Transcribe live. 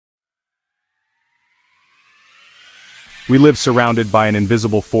We live surrounded by an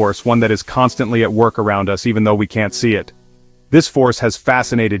invisible force, one that is constantly at work around us even though we can't see it. This force has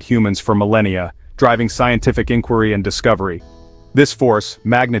fascinated humans for millennia, driving scientific inquiry and discovery. This force,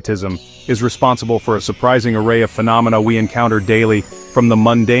 magnetism, is responsible for a surprising array of phenomena we encounter daily, from the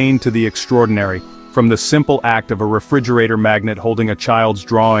mundane to the extraordinary, from the simple act of a refrigerator magnet holding a child's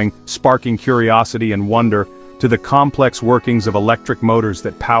drawing, sparking curiosity and wonder, to the complex workings of electric motors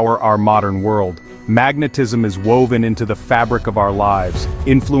that power our modern world. Magnetism is woven into the fabric of our lives,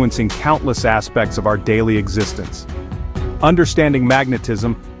 influencing countless aspects of our daily existence. Understanding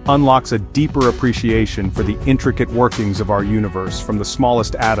magnetism unlocks a deeper appreciation for the intricate workings of our universe, from the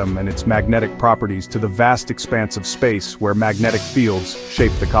smallest atom and its magnetic properties to the vast expanse of space where magnetic fields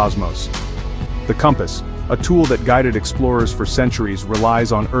shape the cosmos. The compass, a tool that guided explorers for centuries,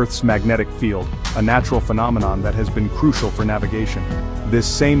 relies on Earth's magnetic field, a natural phenomenon that has been crucial for navigation. This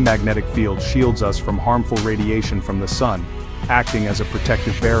same magnetic field shields us from harmful radiation from the sun, acting as a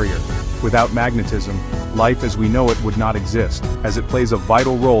protective barrier. Without magnetism, life as we know it would not exist, as it plays a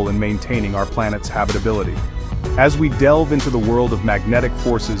vital role in maintaining our planet's habitability. As we delve into the world of magnetic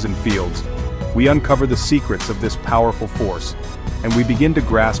forces and fields, we uncover the secrets of this powerful force, and we begin to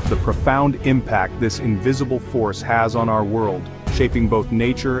grasp the profound impact this invisible force has on our world, shaping both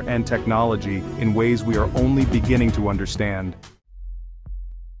nature and technology in ways we are only beginning to understand.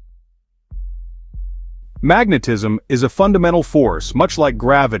 Magnetism is a fundamental force, much like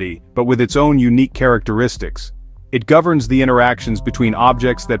gravity, but with its own unique characteristics. It governs the interactions between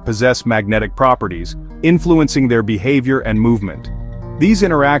objects that possess magnetic properties, influencing their behavior and movement. These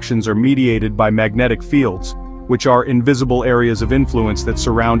interactions are mediated by magnetic fields, which are invisible areas of influence that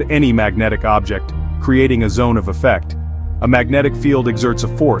surround any magnetic object, creating a zone of effect. A magnetic field exerts a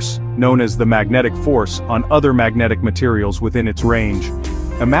force, known as the magnetic force, on other magnetic materials within its range.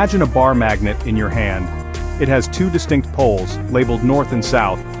 Imagine a bar magnet in your hand. It has two distinct poles, labeled north and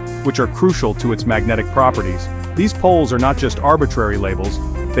south, which are crucial to its magnetic properties. These poles are not just arbitrary labels,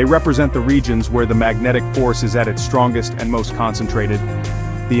 they represent the regions where the magnetic force is at its strongest and most concentrated.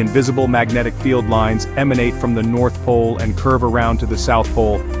 The invisible magnetic field lines emanate from the North Pole and curve around to the South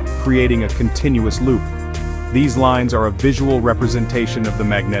Pole, creating a continuous loop. These lines are a visual representation of the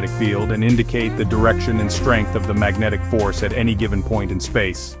magnetic field and indicate the direction and strength of the magnetic force at any given point in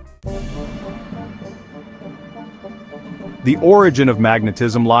space. The origin of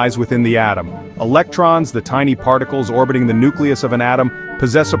magnetism lies within the atom. Electrons, the tiny particles orbiting the nucleus of an atom,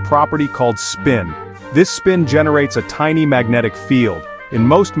 possess a property called spin. This spin generates a tiny magnetic field. In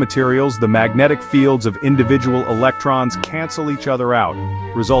most materials, the magnetic fields of individual electrons cancel each other out,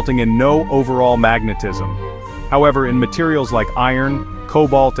 resulting in no overall magnetism. However, in materials like iron,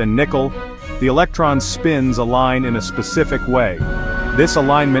 cobalt, and nickel, the electron spins align in a specific way. This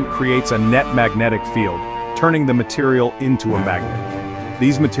alignment creates a net magnetic field, turning the material into a magnet.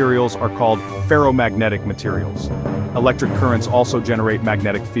 These materials are called ferromagnetic materials. Electric currents also generate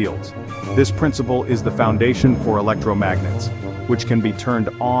magnetic fields. This principle is the foundation for electromagnets, which can be turned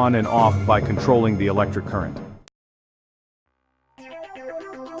on and off by controlling the electric current.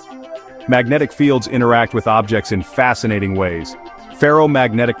 Magnetic fields interact with objects in fascinating ways.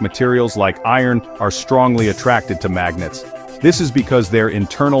 Ferromagnetic materials like iron are strongly attracted to magnets. This is because their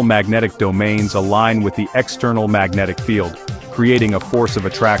internal magnetic domains align with the external magnetic field, creating a force of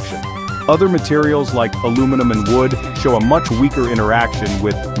attraction. Other materials like aluminum and wood show a much weaker interaction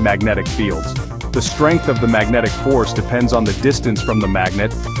with magnetic fields. The strength of the magnetic force depends on the distance from the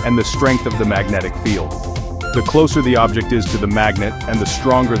magnet and the strength of the magnetic field. The closer the object is to the magnet and the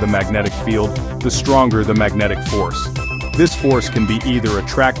stronger the magnetic field, the stronger the magnetic force. This force can be either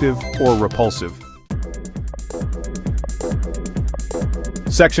attractive or repulsive.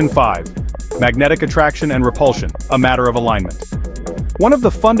 Section 5. Magnetic attraction and repulsion, a matter of alignment. One of the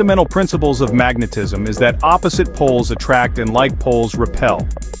fundamental principles of magnetism is that opposite poles attract and like poles repel.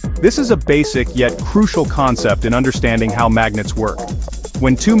 This is a basic yet crucial concept in understanding how magnets work.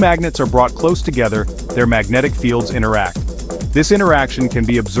 When two magnets are brought close together, their magnetic fields interact. This interaction can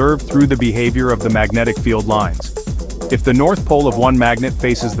be observed through the behavior of the magnetic field lines. If the north pole of one magnet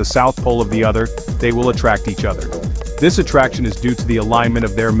faces the south pole of the other, they will attract each other. This attraction is due to the alignment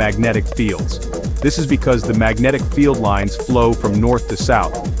of their magnetic fields. This is because the magnetic field lines flow from north to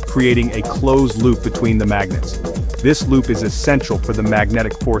south, creating a closed loop between the magnets. This loop is essential for the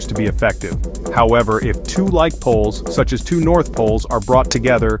magnetic force to be effective. However, if two like poles, such as two north poles, are brought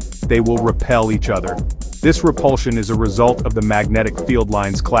together, they will repel each other. This repulsion is a result of the magnetic field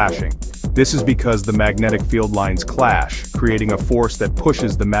lines clashing. This is because the magnetic field lines clash, creating a force that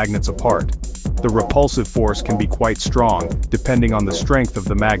pushes the magnets apart. The repulsive force can be quite strong, depending on the strength of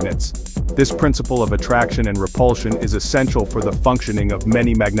the magnets. This principle of attraction and repulsion is essential for the functioning of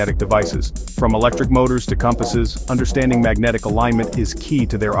many magnetic devices. From electric motors to compasses, understanding magnetic alignment is key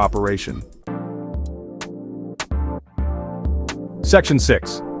to their operation. Section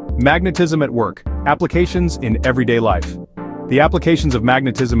 6. Magnetism at work. Applications in everyday life. The applications of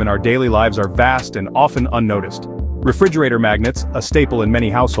magnetism in our daily lives are vast and often unnoticed. Refrigerator magnets, a staple in many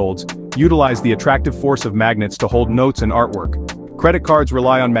households, utilize the attractive force of magnets to hold notes and artwork. Credit cards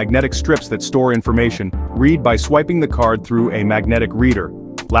rely on magnetic strips that store information. Read by swiping the card through a magnetic reader.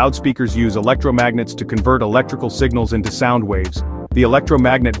 Loudspeakers use electromagnets to convert electrical signals into sound waves. The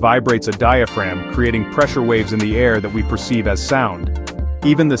electromagnet vibrates a diaphragm, creating pressure waves in the air that we perceive as sound.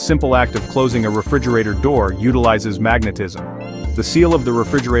 Even the simple act of closing a refrigerator door utilizes magnetism. The seal of the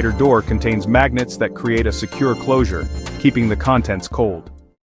refrigerator door contains magnets that create a secure closure, keeping the contents cold.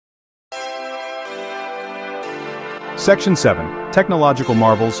 Section 7. Technological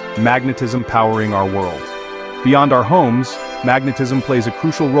marvels, magnetism powering our world. Beyond our homes, magnetism plays a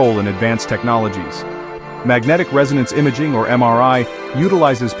crucial role in advanced technologies. Magnetic resonance imaging, or MRI,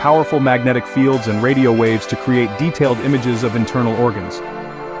 utilizes powerful magnetic fields and radio waves to create detailed images of internal organs.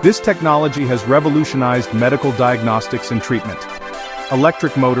 This technology has revolutionized medical diagnostics and treatment.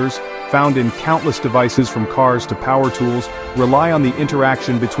 Electric motors, found in countless devices from cars to power tools, rely on the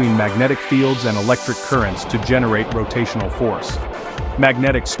interaction between magnetic fields and electric currents to generate rotational force.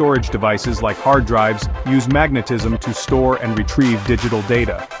 Magnetic storage devices like hard drives use magnetism to store and retrieve digital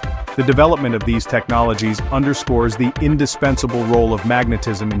data. The development of these technologies underscores the indispensable role of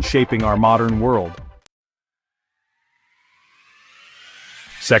magnetism in shaping our modern world.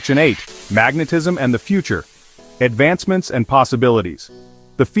 Section 8. Magnetism and the future. Advancements and possibilities.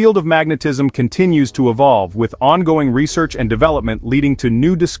 The field of magnetism continues to evolve, with ongoing research and development leading to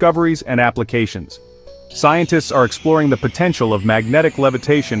new discoveries and applications. Scientists are exploring the potential of magnetic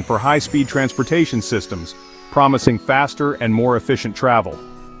levitation for high-speed transportation systems, promising faster and more efficient travel.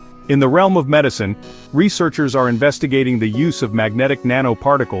 In the realm of medicine, researchers are investigating the use of magnetic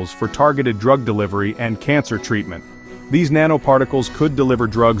nanoparticles for targeted drug delivery and cancer treatment. These nanoparticles could deliver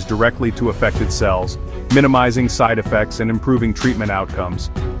drugs directly to affected cells, minimizing side effects and improving treatment outcomes.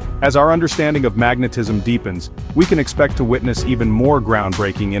 As our understanding of magnetism deepens, we can expect to witness even more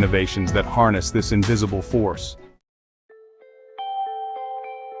groundbreaking innovations that harness this invisible force.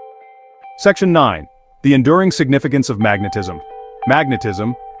 Section 9. The enduring significance of magnetism.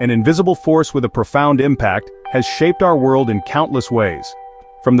 Magnetism, an invisible force with a profound impact, has shaped our world in countless ways.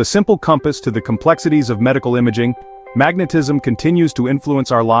 From the simple compass to the complexities of medical imaging, magnetism continues to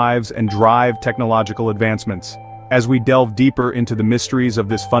influence our lives and drive technological advancements. As we delve deeper into the mysteries of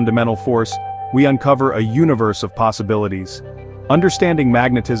this fundamental force, we uncover a universe of possibilities. Understanding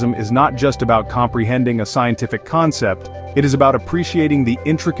magnetism is not just about comprehending a scientific concept, it is about appreciating the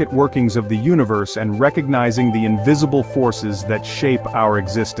intricate workings of the universe and recognizing the invisible forces that shape our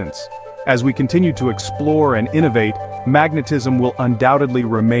existence. As we continue to explore and innovate, magnetism will undoubtedly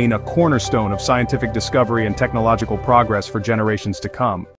remain a cornerstone of scientific discovery and technological progress for generations to come.